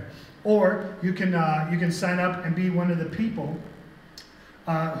up there. Or you can sign up and be one of the people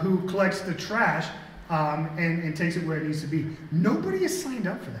who collects the trash and takes it where it needs to be. Nobody has signed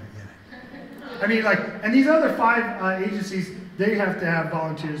up for that yet. I mean, and these other 5 agencies, they have to have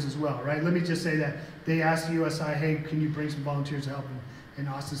volunteers as well, right? Let me just say that they asked USI, hey, can you bring some volunteers to help? And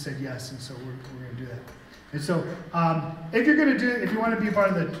Austin said yes, and so we're going to do that. And so if you want to be a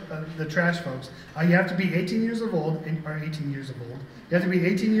part of the trash folks, you have to be 18 years old, or 18 years old. You have to be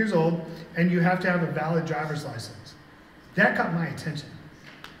 18 years old, and you have to have a valid driver's license. That got my attention.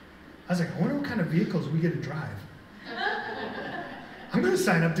 I was like, I wonder what kind of vehicles we get to drive. I'm going to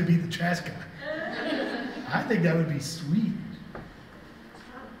sign up to be the trash guy. I think that would be sweet.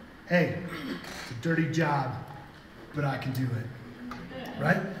 Hey, it's a dirty job, but I can do it.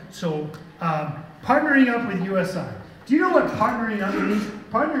 Right? So, partnering up with USI. Do you know what partnering up means?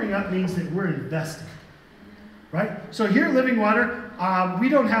 Partnering up means that we're investing. Right? So here at Living Water, we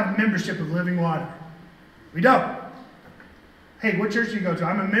don't have membership of Living Water. We don't. Hey, what church do you go to?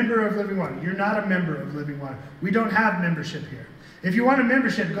 I'm a member of Living Water. You're not a member of Living Water. We don't have membership here. If you want a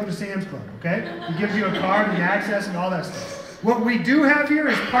membership, go to Sam's Club, okay? It gives you a card and access and all that stuff. What we do have here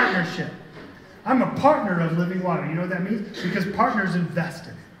is partnership. I'm a partner of Living Water. You know what that means? Because partners invest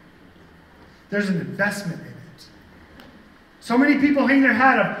in it. There's an investment in it. So many people hang their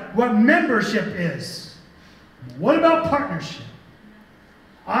hat up what membership is. What about partnership?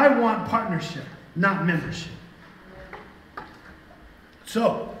 I want partnership, not membership.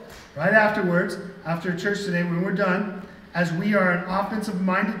 So, right afterwards, after church today, when we're done, as we are an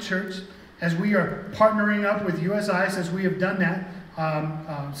offensive-minded church, as we are partnering up with USI, since we have done that,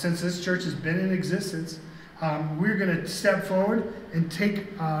 since this church has been in existence, we're going to step forward and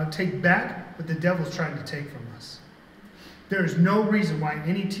take back what the devil's trying to take from us. There is no reason why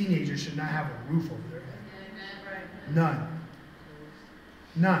any teenager should not have a roof over their head. None.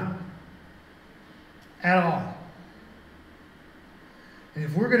 None. At all. And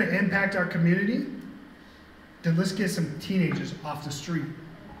if we're going to impact our community, then let's get some teenagers off the street.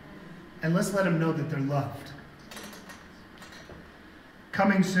 And let's let them know that they're loved.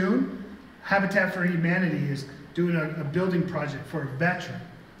 Coming soon, Habitat for Humanity is doing a building project for a veteran.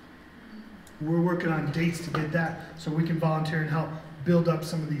 We're working on dates to get that so we can volunteer and help build up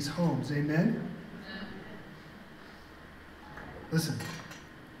some of these homes. Amen? Listen,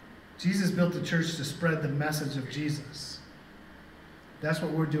 Jesus built the church to spread the message of Jesus. That's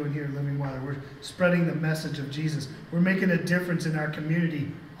what we're doing here at Living Water. We're spreading the message of Jesus. We're making a difference in our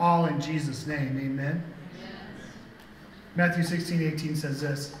community, all in Jesus' name. Amen? Yes. Matthew 16:18 says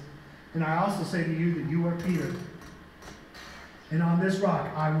this, and I also say to you that you are Peter, and on this rock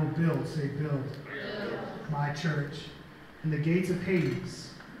I will build, say build, my church, and the gates of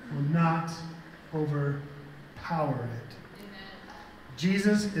Hades will not overpower it.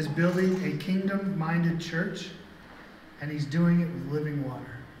 Jesus is building a kingdom-minded church, and he's doing it with Living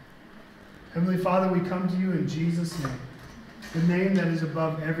Water. Heavenly Father, we come to you in Jesus' name, the name that is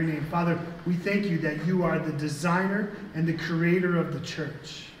above every name. Father, we thank you that you are the designer and the creator of the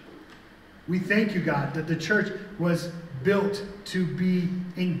church. We thank you, God, that the church was built to be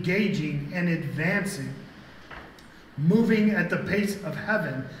engaging and advancing, moving at the pace of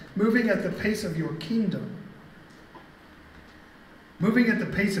heaven, moving at the pace of your kingdom, moving at the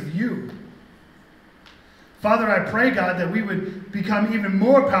pace of you. Father, I pray, God, that we would become even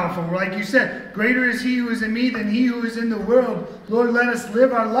more powerful. Like you said, greater is he who is in me than he who is in the world. Lord, let us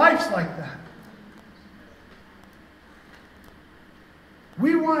live our lives like that.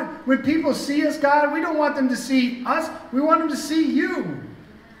 We want, when people see us, God, we don't want them to see us. We want them to see you.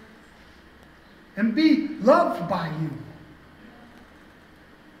 And be loved by you.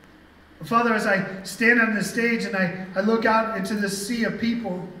 Father, as I stand on the stage and I look out into the sea of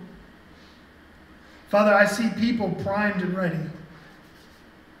people, Father, I see people primed and ready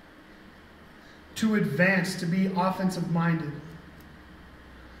to advance, to be offensive-minded,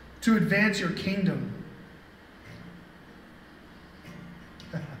 to advance your kingdom.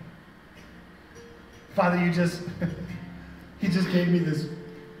 Father, you just gave me this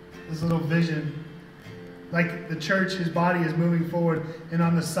little vision. Like the church, his body is moving forward, and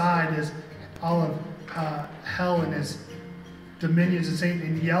on the side is all of hell and his dominions and Satan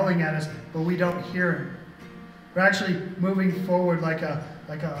and yelling at us, but we don't hear him. We're actually moving forward like a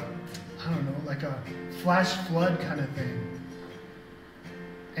flash flood kind of thing.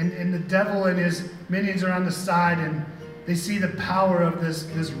 And the devil and his minions are on the side, and they see the power of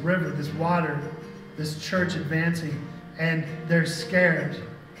this river, this water, this church advancing, and they're scared.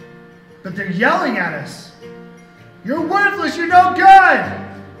 But they're yelling at us. You're worthless, you're no good.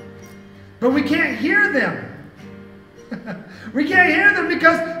 But we can't hear them. We can't hear them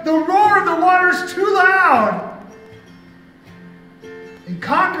because the roar of the water is too loud. And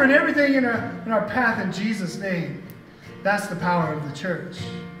conquering everything in our path in Jesus' name. That's the power of the church.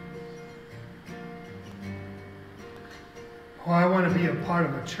 Oh, I want to be a part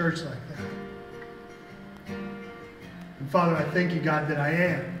of a church like that. And Father, I thank you, God, that I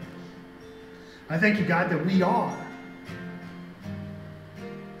am. I thank you, God, that we are.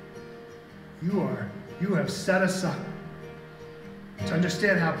 You have set us up to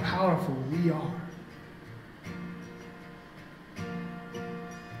understand how powerful we are.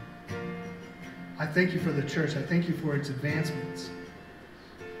 I thank you for the church. I thank you for its advancements.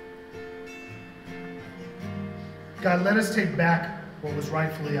 God, let us take back what was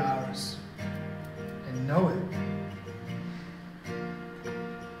rightfully ours and know it.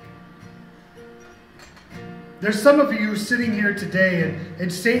 There's some of you sitting here today,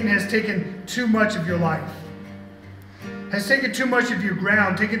 and Satan has taken too much of your life, has taken too much of your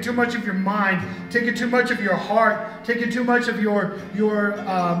ground, taken too much of your mind, taken too much of your heart, taken too much of your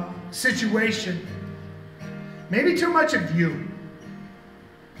situation, maybe too much of you.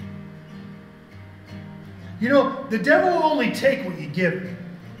 You know, the devil will only take what you give him.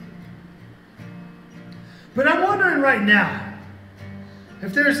 But I'm wondering right now,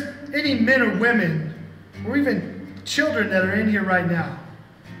 if there's any men or women or even children that are in here right now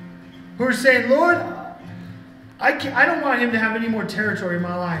who are saying, Lord, I don't want him to have any more territory in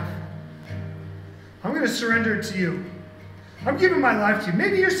my life. I'm going to surrender it to you. I'm giving my life to you.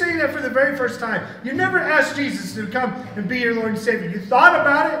 Maybe you're saying that for the very first time. You never asked Jesus to come and be your Lord and Savior. You thought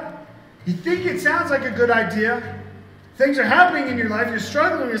about it. You think it sounds like a good idea. Things are happening in your life. You're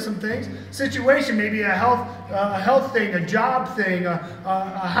struggling with some things. Situation, maybe a health thing, a job thing, a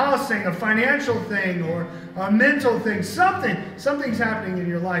house thing, a financial thing, or a mental thing. Something's happening in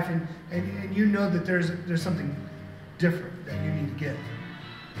your life, and you know that there's something different that you need to get.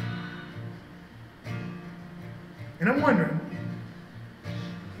 And I'm wondering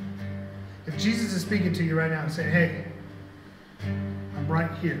if Jesus is speaking to you right now and saying, hey, I'm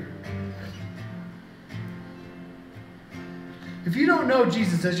right here. If you don't know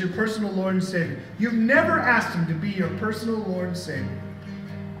Jesus as your personal Lord and Savior, you've never asked him to be your personal Lord and Savior,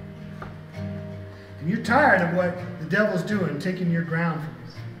 and you're tired of what the devil's doing, taking your ground from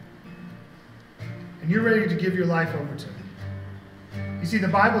you, and you're ready to give your life over to him. You see, the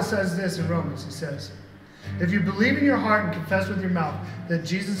Bible says this in Romans. It says, if you believe in your heart and confess with your mouth that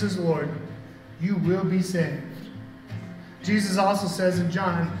Jesus is Lord, you will be saved. Jesus also says in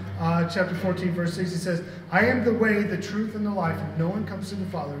John chapter 14, verse 6, he says, I am the way, the truth, and the life, and no one comes to the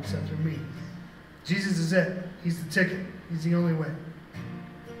Father except through me. Jesus is it. He's the ticket. He's the only way.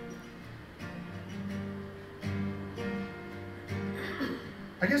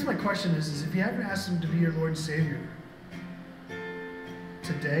 I guess my question is if you haven't asked him to be your Lord and Savior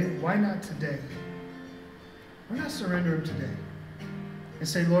today, why not today? Why not surrender him today? And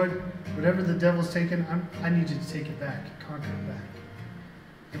say, Lord, whatever the devil's taken, I need you to take it back, conquer it back.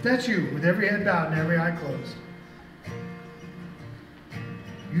 If that's you, with every head bowed and every eye closed,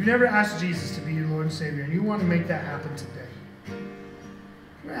 you never asked Jesus to be your Lord and Savior, and you want to make that happen today, I'm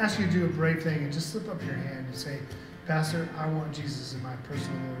going to ask you to do a brave thing and just slip up your hand and say, Pastor, I want Jesus as my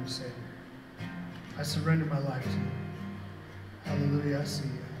personal Lord and Savior. I surrender my life to you. Hallelujah, I see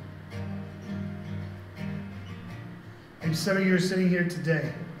you. Maybe some of you are sitting here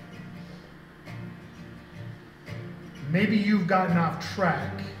today. Maybe you've gotten off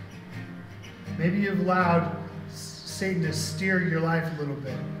track. Maybe you've allowed Satan to steer your life a little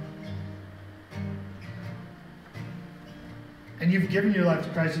bit. and you've given your life to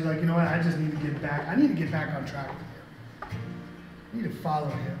Christ, you're like, you know what, I just need to get back. I need to get back on track with Him. I need to follow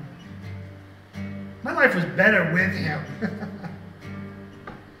Him. My life was better with Him.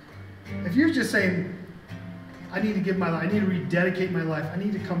 If you're just saying, I need to give my life, I need to rededicate my life, I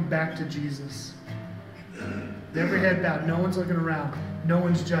need to come back to Jesus. With every head bowed, no one's looking around, no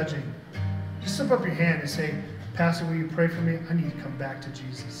one's judging. Just slip up your hand and say, Pastor, will you pray for me? I need to come back to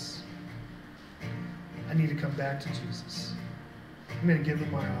Jesus. I need to come back to Jesus. I'm going to give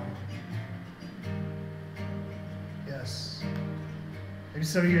Him my all. Yes. Maybe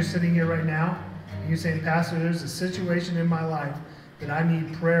some of you are sitting here right now, and you're saying, Pastor, there's a situation in my life that I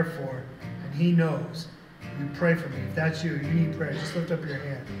need prayer for, and He knows. You pray for me. If that's you, you need prayer. Just lift up your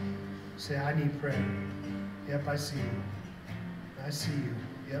hand. Say, I need prayer. Yep, I see you. I see you.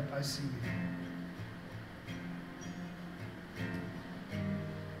 Yep, I see you.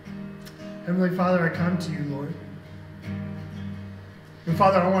 Heavenly Father, I come to you, Lord. And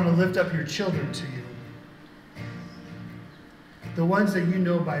Father, I want to lift up your children to you. The ones that you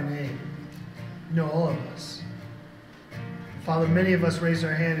know by name. You know all of us. Father, many of us raised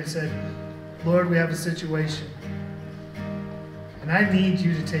our hand and said, Lord, we have a situation. And I need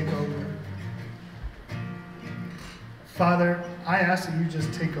you to take over. Father, I ask that you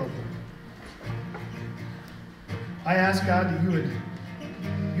just take over. I ask, God, that you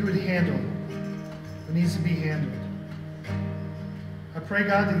would handle what needs to be handled. I pray,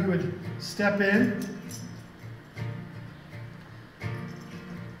 God, that you would step in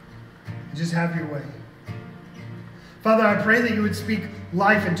and just have your way. Father, I pray that you would speak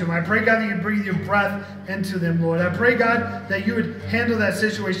life into them. I pray, God, that you would breathe your breath into them, Lord. I pray, God, that you would handle that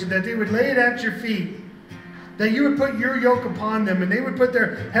situation, that they would lay it at your feet, that you would put your yoke upon them, and they would put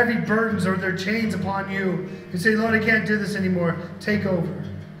their heavy burdens or their chains upon you and say, Lord, I can't do this anymore. Take over.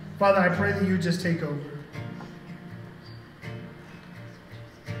 Father, I pray that you would just take over.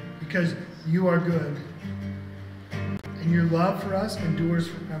 Because you are good. And your love for us endures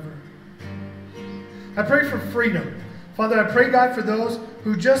forever. I pray for freedom. Father, I pray, God, for those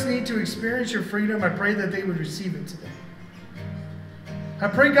who just need to experience your freedom. I pray that they would receive it today. I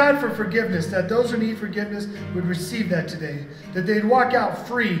pray, God, for forgiveness, that those who need forgiveness would receive that today, that they'd walk out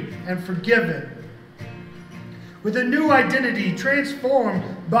free and forgiven, with a new identity transformed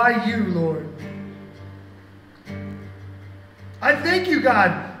by you, Lord. I thank you,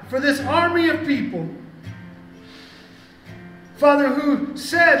 God, for this army of people, Father, who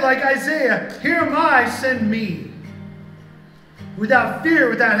said, like Isaiah, here am I, send me, without fear,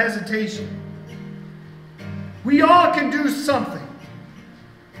 without hesitation. We all can do something.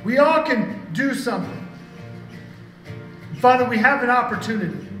 We all can do something. Father, we have an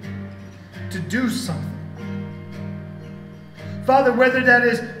opportunity to do something. Father, whether that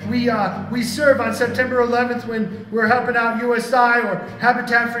is we serve on September 11th when we're helping out USI or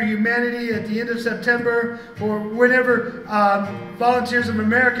Habitat for Humanity at the end of September, or whenever Volunteers of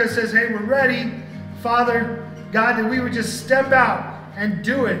America says, hey, we're ready, Father, God, that we would just step out and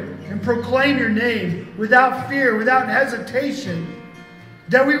do it and proclaim your name without fear, without hesitation.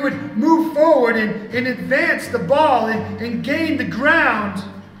 That we would move forward and advance the ball and gain the ground.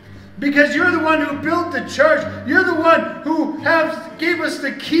 Because you're the one who built the church. You're the one who gave us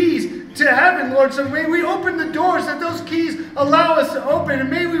the keys to heaven, Lord. So may we open the doors that those keys allow us to open. And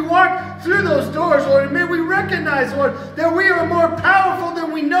may we walk through those doors, Lord. And may we recognize, Lord, that we are more powerful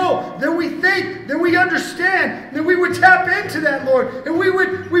than we know, than we think, than we understand. That we would tap into that, Lord. And we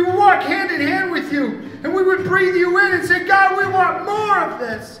would walk hand in hand with you. And we would breathe you in and say, God, we want more of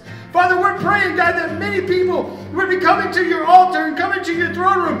this. Father, we're praying, God, that many people would be coming to your altar and coming to your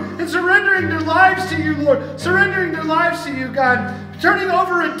throne room and surrendering their lives to you, Lord. Surrendering their lives to you, God. Turning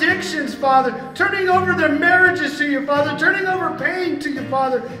over addictions, Father. Turning over their marriages to you, Father. Turning over pain to you,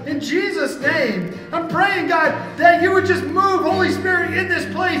 Father. In Jesus' name, I'm praying, God, that you would just move, Holy Spirit, in this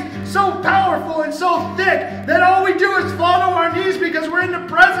place so powerful and so thick that all we do is fall to our knees because we're in the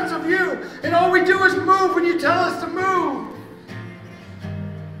presence of you. And all we do is move when you tell us to move.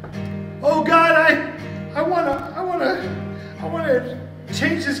 Oh God, I want to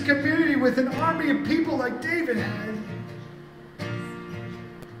change this community with an army of people like David had.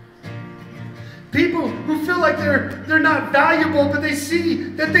 People who feel like they're not valuable, but they see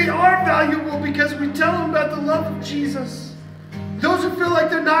that they are valuable because we tell them about the love of Jesus. Those who feel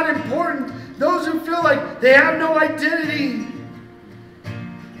like they're not important, those who feel like they have no identity,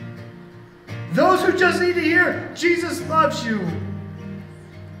 those who just need to hear Jesus loves you.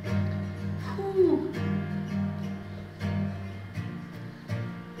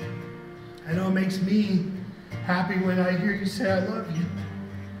 I know it makes me happy when I hear you say I love you.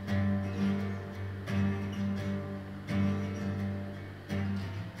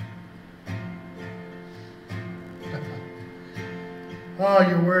 Oh,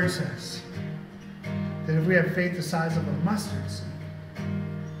 your word says that if we have faith the size of a mustard seed,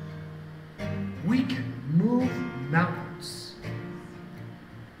 we can move mountains.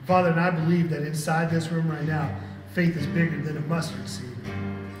 Father, and I believe that inside this room right now, faith is bigger than a mustard seed.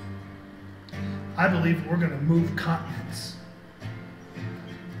 I believe we're going to move continents.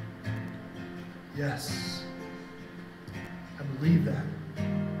 Yes. I believe that.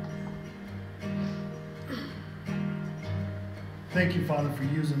 Thank you, Father, for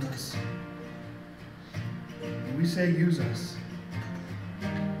using us. And we say use us.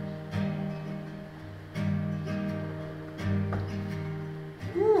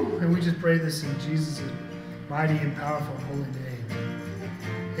 Woo. And we just pray this in Jesus' mighty and powerful holy name.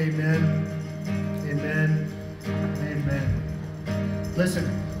 Amen. Amen. Amen. Listen,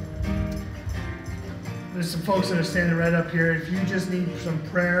 there's some folks that are standing right up here. If you just need some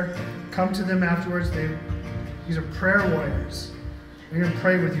prayer, come to them afterwards. These are prayer warriors. They're going to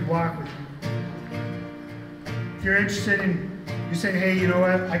pray with you, walk with you. If you're interested in, you're saying, hey, you know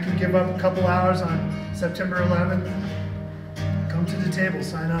what, I can give up a couple hours on September 11th. Come to the table,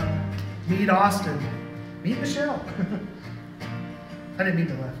 sign up. Meet Austin. Meet Michelle. I didn't mean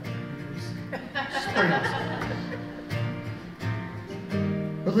to laugh. She's pretty awesome.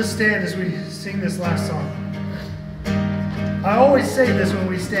 But let's stand as we sing this last song. I always say this when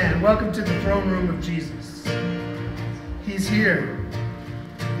we stand. Welcome to the throne room of Jesus. He's here.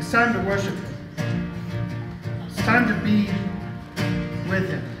 It's time to worship Him. It's time to be with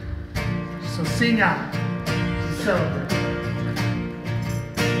Him. So sing out and celebrate.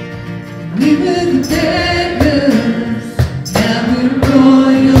 We were the beggars, now we're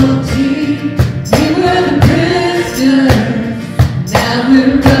royalty. We were the prisoners, now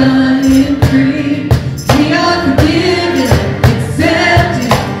we're running free. We are forgiven,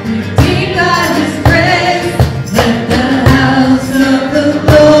 accepted, redeemed by His grace. Let the house of the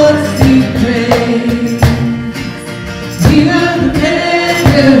Lord sing praise. We are the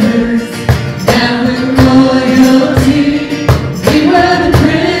beggars, now we're royalty. We were the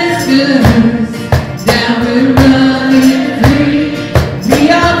prisoners, now we're running free. We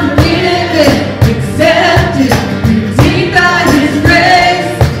are forgiven, accepted, redeemed by His grace.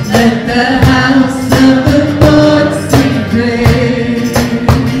 Let the house of the Lord sing praise.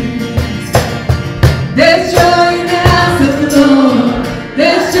 There's joy in the house of the Lord.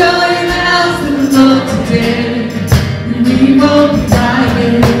 There's joy in the house of the Lord today. And we won't be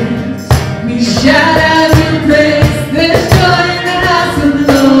quiet. We shout out your praise. There's joy in the house of the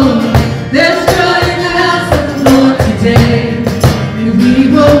Lord. There's joy in the house of the Lord today. And we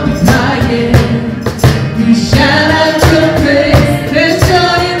won't be quiet. We shout out your praise. There's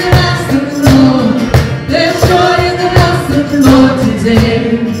joy in the house of the Lord. There's joy in the house of the Lord today.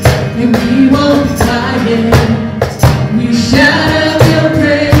 And we won't be quiet. We shout out your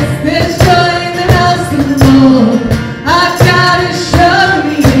praise. There's joy in the house of the Lord. Our God is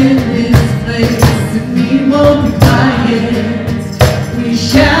surely in this place. And we won't be quiet. We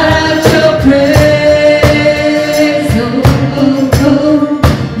shout out your praise. Oh, oh, oh.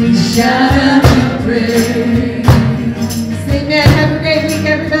 We shout out your praise. Amen.